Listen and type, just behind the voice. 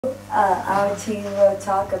our team will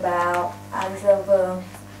talk about SWorld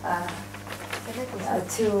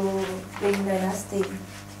to Bing Dynasty.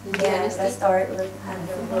 Yeah, let's start with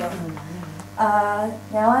SWorld.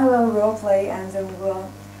 Now I will roleplay SWorld,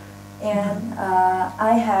 and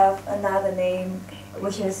I have another name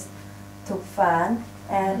which is Thuyết,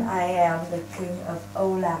 and I am the king of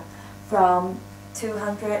Olaf from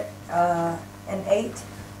 208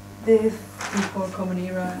 before Common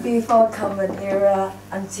Era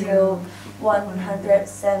until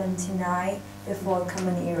 179 before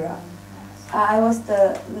Common Era. I was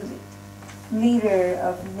the leader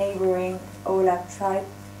of neighboring Olaf tribe,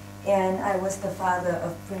 and I was the father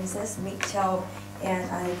of Princess Chào,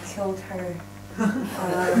 and I killed her.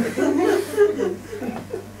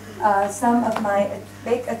 Some of my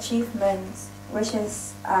big achievements, which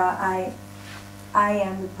is I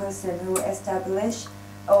am the person who established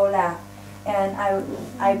Olaf, and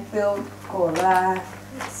I built Kola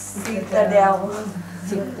Citadel.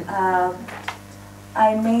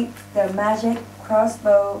 I made the magic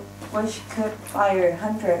crossbow, which could fire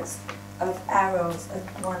hundreds of arrows at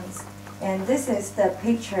once. And this is the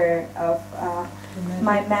picture of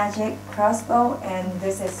my magic crossbow, and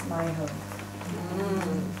this is my home.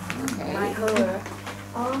 Okay. My home.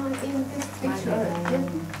 In this picture,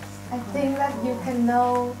 I think that you can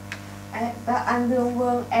know that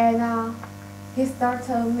SWorld and his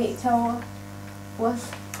daughter Chào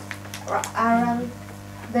was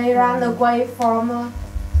they ran away from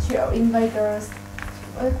Chào invaders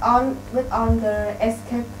with on the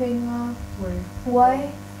escaping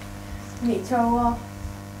way. Chào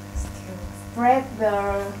spread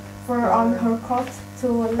the fur on her coat to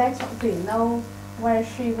let Thuyết know where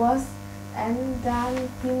she was, and then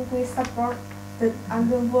we support the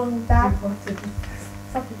SWorld that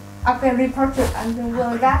reported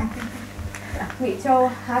SWorld that Chào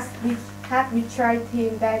had betrayed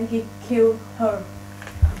him, then he killed her.